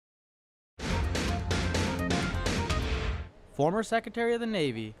Former Secretary of the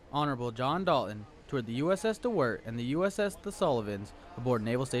Navy, Honorable John Dalton, toured the USS DeWert and the USS The Sullivans aboard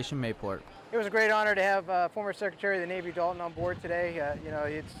Naval Station Mayport. It was a great honor to have former Secretary of the Navy Dalton on board today.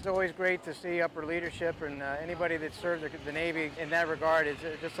 It's always great to see upper leadership, and anybody that served the Navy in that regard, it's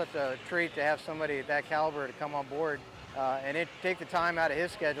just such a treat to have somebody at that caliber to come on board and take the time out of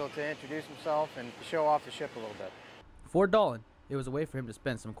his schedule to introduce himself and show off the ship a little bit. For Dalton, it was a way for him to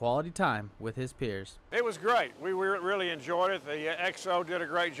spend some quality time with his peers. It was great. We really enjoyed it. The XO did a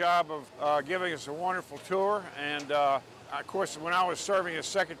great job of giving us a wonderful tour, and of course, when I was serving as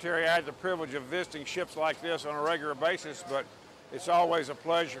secretary, I had the privilege of visiting ships like this on a regular basis, but it's always a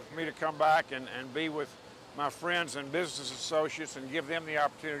pleasure for me to come back and be with my friends and business associates and give them the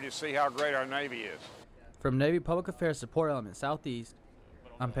opportunity to see how great our Navy is. From Navy Public Affairs Support Element Southeast,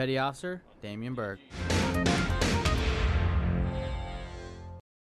 I'm Petty Officer Damian Berg.